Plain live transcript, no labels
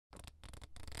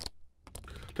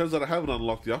Turns out I haven't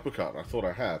unlocked the uppercut. I thought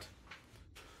I had.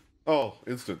 Oh,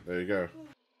 instant. There you go.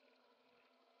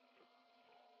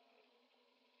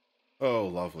 Oh,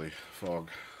 lovely. Fog.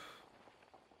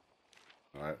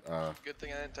 Alright, Good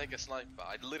thing I didn't take a sniper.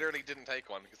 I literally didn't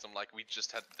take one because I'm like, we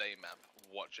just had the day map.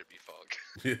 Watch it be fog.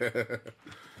 yeah.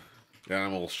 Yeah,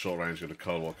 I'm all short range with a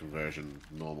Cold War conversion,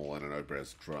 normal, and an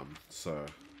Obrez drum, so...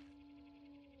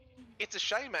 It's a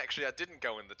shame, actually, I didn't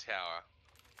go in the tower.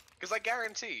 Because I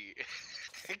guarantee,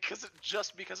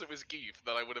 just because it was Geef,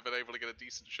 that I would have been able to get a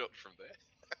decent shot from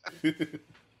there.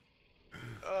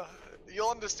 You'll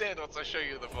understand once I show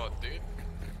you the VOD, dude.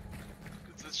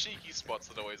 It's the cheeky spots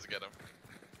that always get them.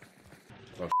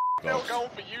 Oh, they'll go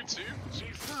for you too.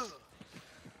 Jesus.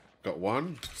 Got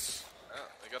one. Oh,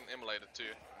 they got an immolated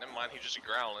too. Never mind, he's just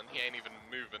growling. He ain't even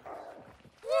moving.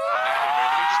 He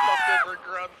just knocked over a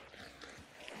grunt.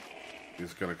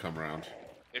 He's gonna come around.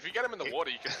 If you get him in the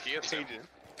water, you can hear him.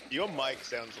 Your mic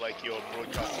sounds like you're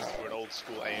broadcasting through an old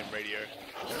school AM radio.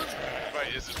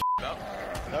 Wait, is it up?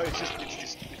 No,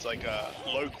 it's like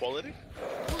low quality.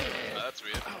 Oh, that's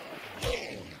weird.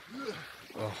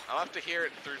 Oh. I'll have to hear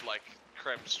it through like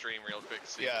Creme stream real quick.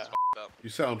 See if it's up. You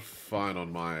sound fine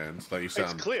on my end. Like you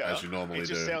sound clear, as you normally do. It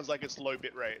just sounds like it's low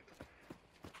bit rate.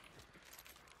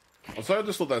 So I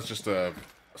just thought that's just a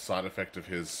side effect of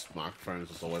his microphone.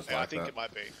 It's always like that. I think it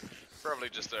might be. Probably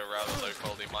just a rather low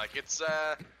quality mic. It's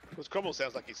because Cromwell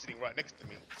sounds like he's sitting right next to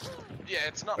me. Yeah,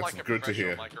 it's not that's like a good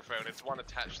professional microphone. It's one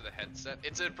attached to the headset.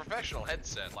 It's a professional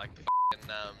headset, like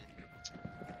the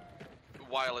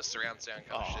wireless surround sound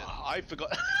kind of shit. I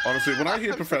forgot. Honestly, when I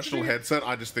hear professional headset,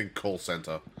 I just think call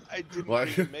center. I didn't like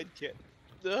medkit.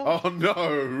 Oh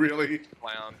no, really?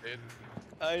 Clown, dude.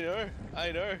 I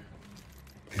know.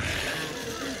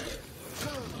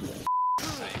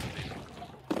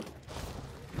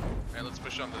 Hey, let's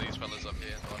push onto these fellas up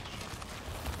here and watch.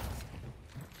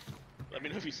 Let me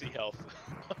know if you see health.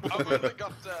 I've only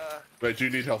got, Wait, do you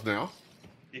need health now?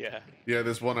 Yeah. Yeah,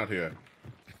 there's one out here.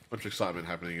 Much excitement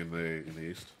happening in the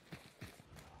east.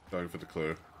 Going for the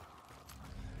clue.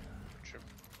 True.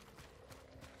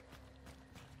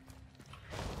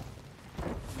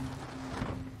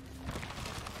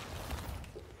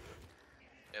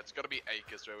 Yeah, it's got to be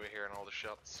acres where we're hearing all the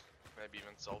shots. Maybe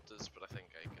even salters, but I think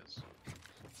acres.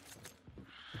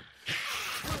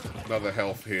 Another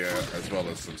health here, as well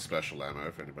as some special ammo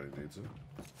if anybody needs it.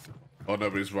 Oh,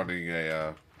 nobody's running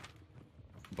a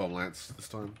bomb lance this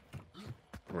time,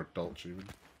 or a Dolch even.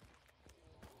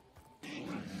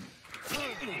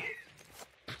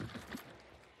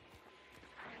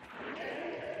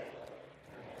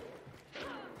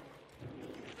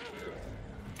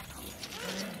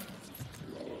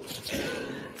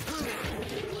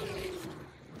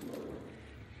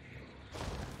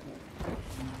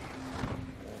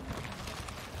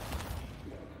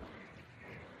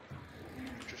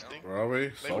 Where are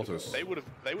we? Saltus. They would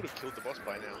have killed the boss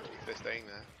by now if they're staying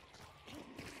there.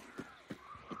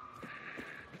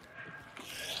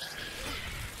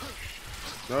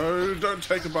 No, don't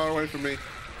take the bar away from me.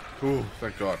 Ooh,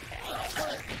 thank God.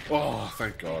 Oh,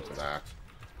 thank God for that.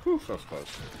 Whew, that was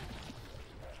close.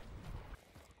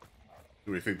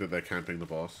 Do we think that they're camping the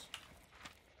boss?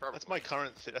 Probably. That's my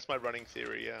current. That's my running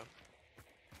theory. Yeah.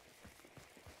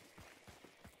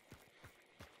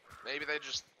 Maybe they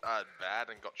just bad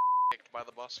and got kicked by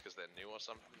the boss because they're new or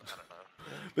something. I don't know.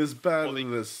 There's bad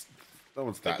and there's no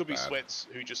one's that bad. It could be sweats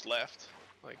who just left.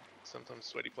 Like sometimes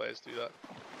sweaty players do that.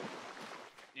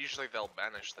 Usually they'll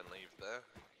banish then leave there.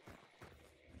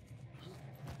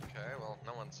 Okay, well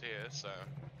no one's here, so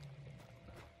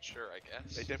sure I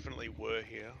guess. They definitely were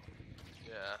here.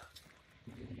 Yeah.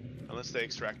 Unless they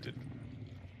extracted.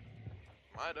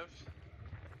 Might have.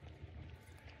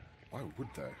 Why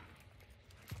would they?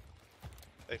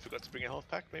 They forgot to bring a health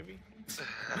pack, maybe?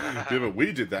 Yeah, but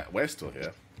we did that. We're still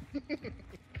here.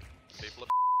 People are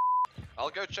I'll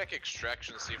go check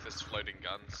extraction, see if there's floating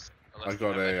guns. Unless I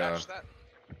got a that.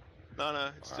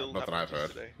 No, it's still not that I've heard.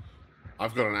 Today.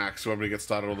 I've got an axe. You want me to get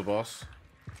started on the boss?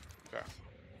 Okay.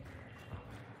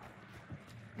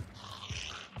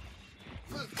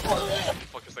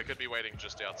 Because they could be waiting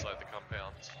just outside the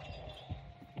compound.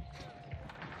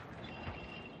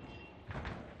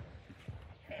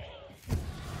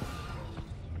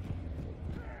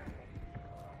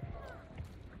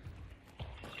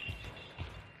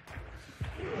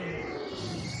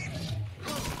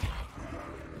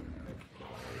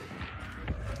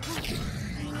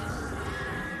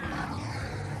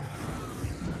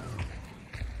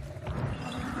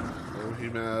 Oh, he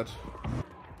mad.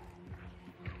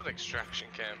 Extraction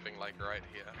camping like right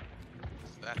here.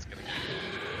 So that's gonna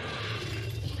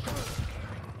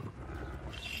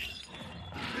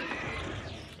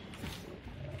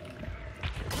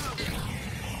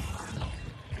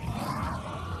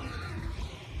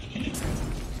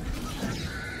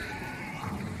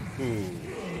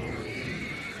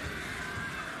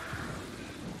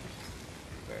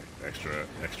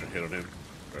extra hit on him.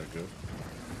 Very good.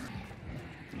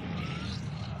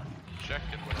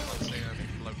 Checking when I'm not seeing anything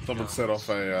floating Someone down. set off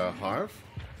a hive.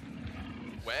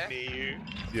 Where? Near you.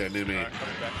 Yeah, near me. Alright,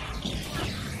 coming back.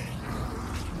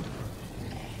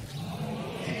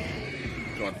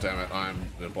 God damn it!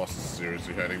 The boss is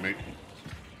seriously hurting me.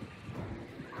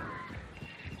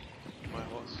 My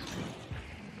horse.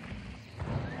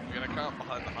 We're gonna come up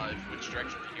behind the hive. Which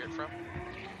direction do you hear it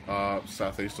from?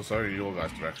 Southeast or so, in your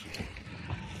guys' direction.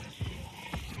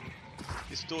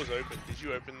 This door's open. Did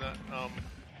you open that?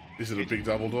 Is it a big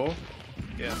double door?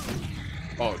 Yeah.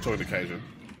 Oh, talking to Cajun.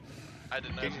 I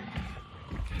didn't know.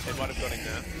 They might have gone in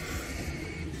there.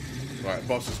 Right,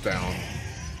 boss is down.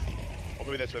 Or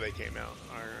maybe that's where they came out.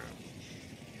 I don't know.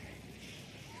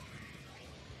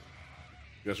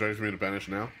 You guys ready for me to banish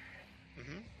now?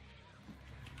 Mm-hmm.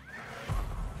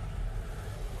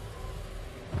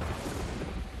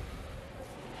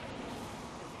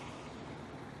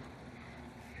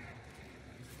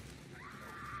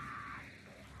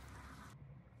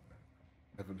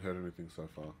 Haven't heard anything so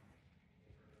far.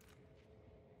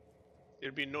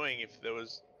 It'd be annoying if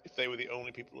they were the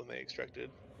only people and they extracted.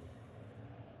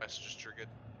 That's just triggered.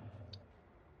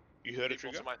 You heard it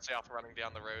People trigger? to my south running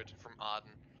down the road from Arden.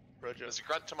 Roger. There's a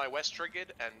grunt to my west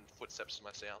triggered and footsteps to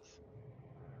my south.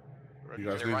 Roger. You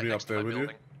guys They're need right me up next to there my with you?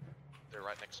 building. They're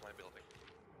right next to my building.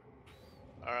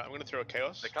 Alright, I'm gonna throw a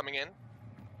chaos. They're coming in.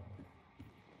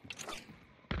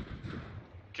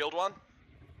 Killed one.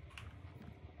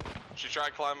 She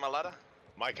tried climbing my ladder.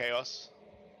 My chaos.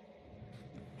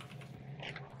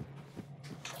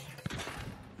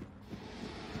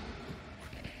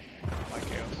 My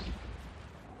chaos.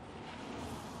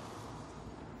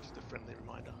 Just a friendly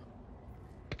reminder.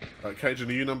 Cajun,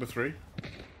 are you number 3?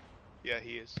 Yeah,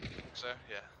 he is. So,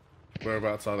 yeah.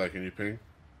 Whereabouts are they? Can you ping?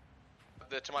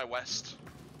 They're to my west.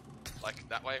 Like,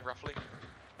 that way, roughly.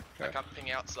 I Okay. can't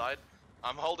ping outside.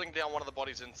 I'm holding down one of the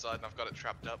bodies inside and I've got it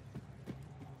trapped up.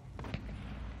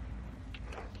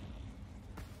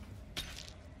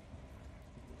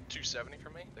 .270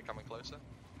 from me. They're coming closer.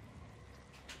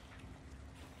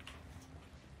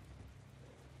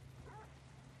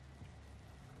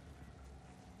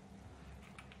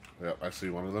 Yep, I see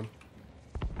one of them.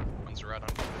 One's right on.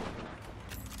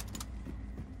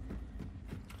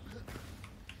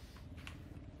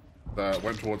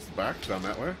 Went towards the back, down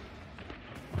that way.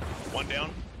 One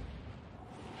down.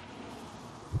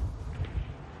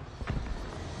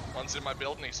 One's in my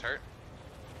building, he's hurt.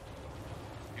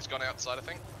 He's gone outside, I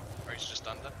think. Or he's just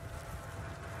under.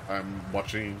 I'm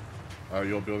watching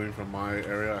your building from my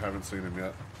area. I haven't seen him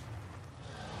yet.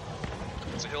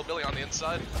 There's a hillbilly on the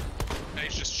inside. And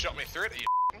he's just shot me through it. Are you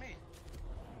f***ing me?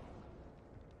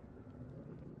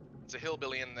 There's a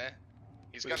hillbilly in there.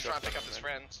 He's gonna try and pick up his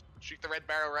friend. Shoot the red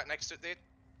barrel right next to it, dude.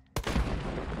 I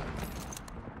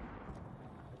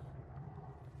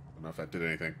don't know if that did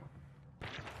anything.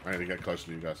 I need to get closer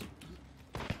to you guys.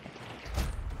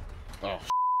 Oh,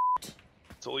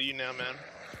 It's all you now, man.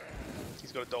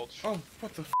 He's got a dolch. oh,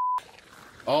 what the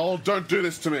Oh, don't do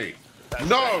this to me!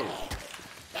 No!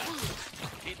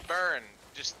 He'd burn.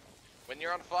 Just, when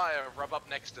you're on fire, rub up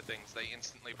next to things. They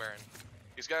instantly burn.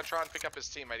 He's gonna try and pick up his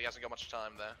teammate. He hasn't got much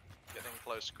time there. Getting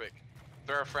close quick.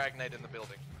 Throw a frag nade in the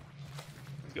building.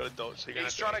 He's got a dolch. So you're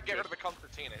He's gonna trying have to get rid of the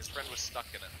concertina. His friend was stuck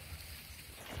in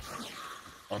it.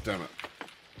 Oh, damn it.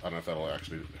 I don't know if that'll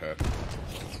actually hurt.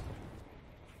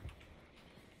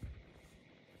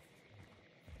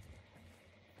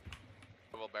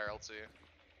 Double barrel to you.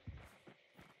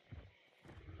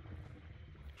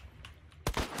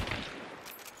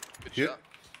 Good Hit. shot.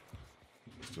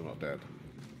 Still not dead.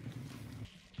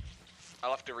 I'll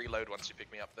have to reload once you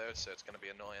pick me up though, so it's gonna be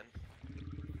annoying.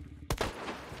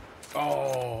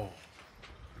 Oh!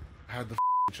 I had the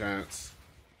chance.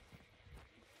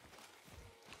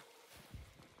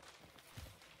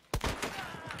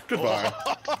 Goodbye.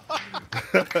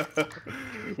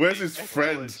 Where's his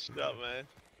friend? Up, man.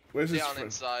 Where's his Down friend?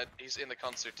 inside, he's in the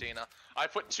concertina. I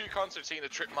put 2 concertina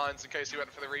trip mines in case he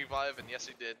went for the revive, and yes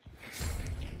he did.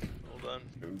 Well done.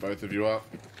 And both of you up.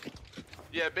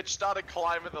 Yeah, bitch started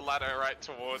climbing the ladder right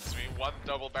towards me. One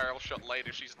double barrel shot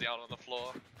later, she's down on the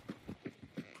floor.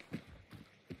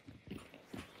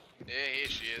 Yeah, here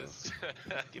she is.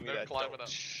 Give me No that climbing up.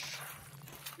 dolch.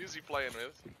 Who's he playing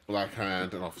with? Black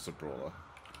Hand and Officer Brawler.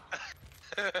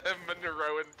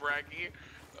 Monroe and Braggy.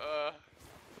 Oh,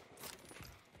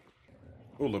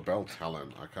 LaBelle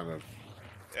Talon. I kind of...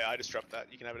 Yeah, I just dropped that.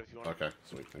 You can have it if you want. Okay,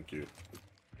 sweet, thank you.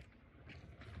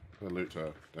 I'm gonna loot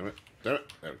her. Damn it. Damn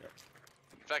it. There we go.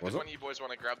 In fact, Was if it? one of you boys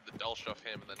want to grab the Dolch off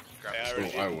him and then grab Yeah, the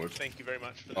already Oh, I did. would. Thank you very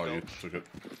much for the Oh, you dolch. took it.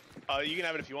 You can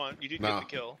have it if you want. You did Nah. get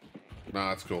the kill. Nah,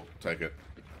 that's cool. Take it.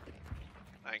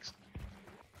 Thanks.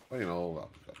 Well, you know,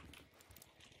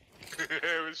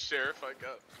 It was Sheriff I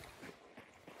got.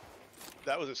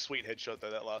 That was a sweet headshot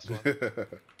though, that last one.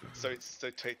 So it's so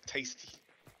tasty.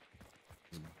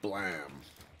 Blam.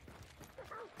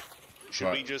 Should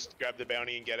Right. we just grab the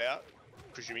bounty and get out?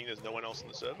 Presuming there's no one else in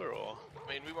the server, or? I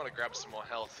mean, we want to grab some more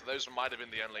health. Those might have been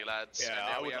the only lads. Yeah, and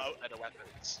now I we would- have better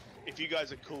weapons. If you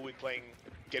guys are cool with killing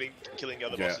the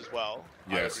other Yeah. boss as well,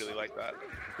 Yes. I would really like that.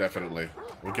 Definitely.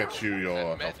 We'll get you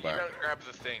your And health you back. don't grab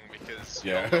the thing because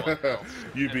Yeah. you're low on health,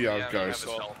 You and be we our only have ghost.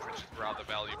 his health, which is rather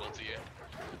valuable to you.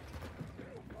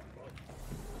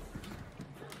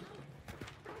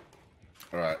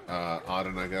 Alright,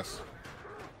 Arden, I guess.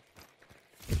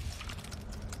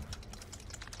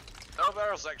 Double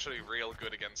barrel's actually real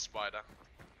good against Spider.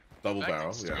 Double In fact, barrel,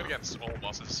 it's yeah. good against small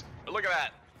bosses. But look at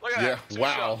that! Look at Yeah, that! Two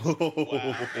wow. shots.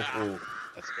 Wow.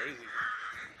 That's crazy.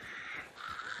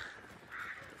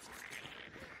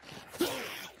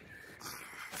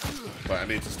 But I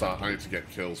need to get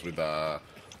kills with the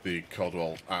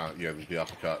Coldwell, the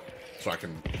uppercut, so I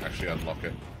can actually unlock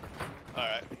it.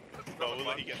 Alright. Well, we'll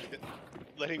let him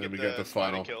Let me get get the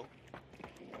final kill.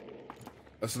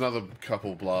 That's another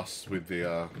couple blasts with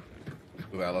the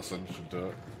with Allison should do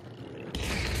it.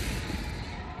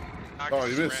 Oh,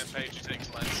 you missed. Rampage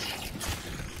takes less.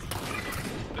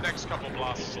 The next couple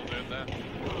blasts will do it there.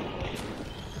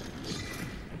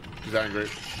 He's angry.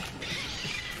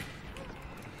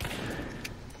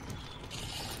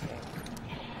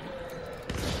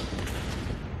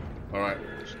 Alright,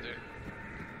 Should do.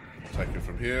 take it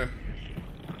from here.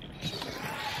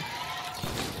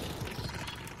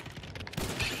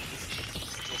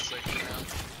 Still safe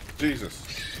now. Jesus.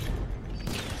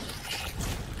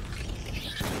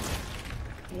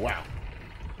 Wow.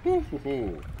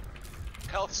 Woo-hoo-hoo.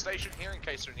 Health station here in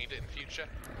case we need it in future.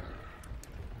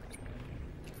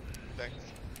 Thanks.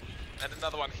 And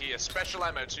another one here. Special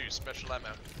ammo too. Special ammo.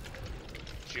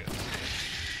 Shit.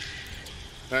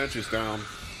 And she's down.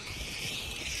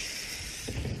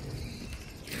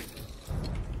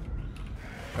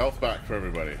 Health back for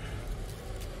everybody.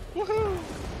 Woohoo!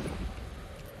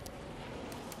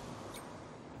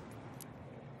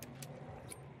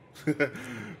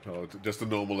 Oh, just a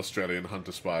normal Australian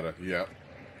hunter spider. Yep.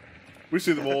 We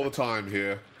see them all the time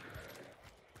here.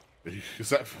 Is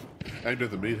that aimed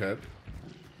at the meathead?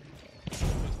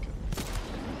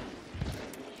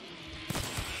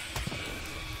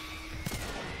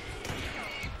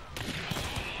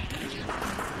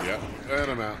 Yep,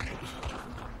 and I'm out.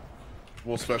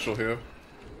 More special here.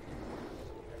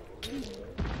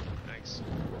 Thanks.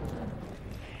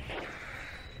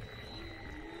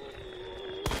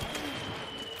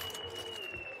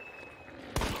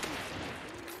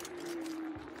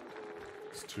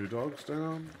 It's 2 dogs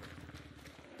down.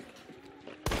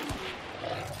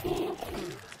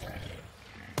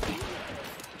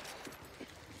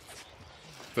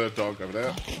 Third dog over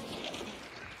there.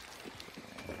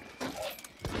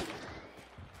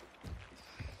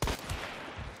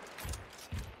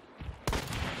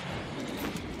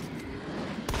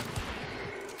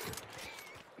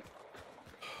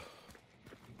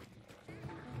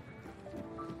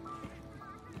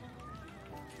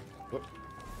 Whoop.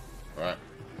 All right.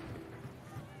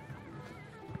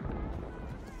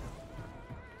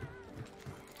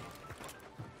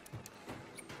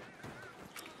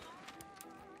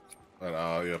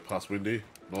 Right, yeah, past Windy,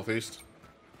 northeast.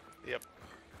 Yep.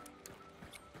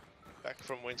 Back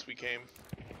from whence we came.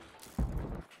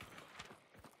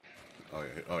 Oh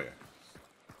yeah, oh yeah.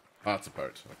 Ah, it's a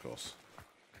boat, of course.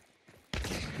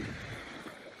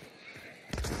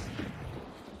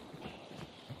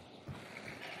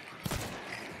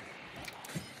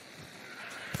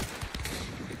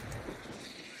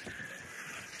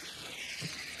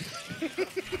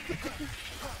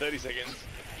 "30 seconds.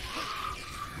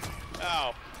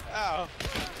 Ow! Ow!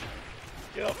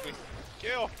 Get off me!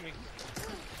 Get off me!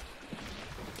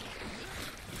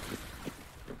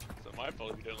 It's not my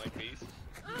fault if you don't like bees.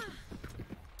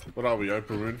 What are we, Oprah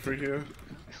Winfrey here?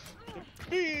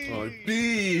 Bees! Oh,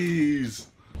 bees!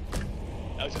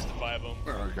 That was just a firebomb.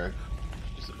 Oh, okay.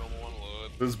 Just a normal one,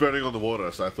 Lord. It was burning on the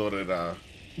water, so I thought it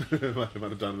might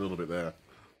have done a little bit there.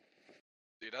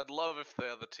 Dude, I'd love if the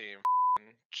other team,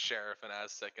 Sheriff and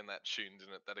Aztec, and that tuned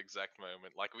in at that exact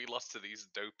moment. Like, we lost to these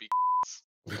dopey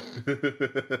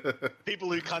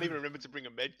People who can't even remember to bring a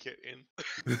med kit in.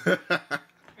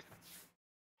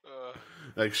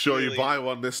 Like, sure, Really? you buy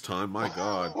one this time, my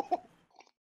god.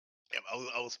 Yeah,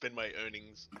 I'll spend my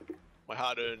earnings, my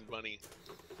hard-earned money,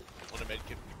 on a med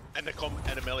kit and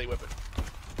a melee weapon.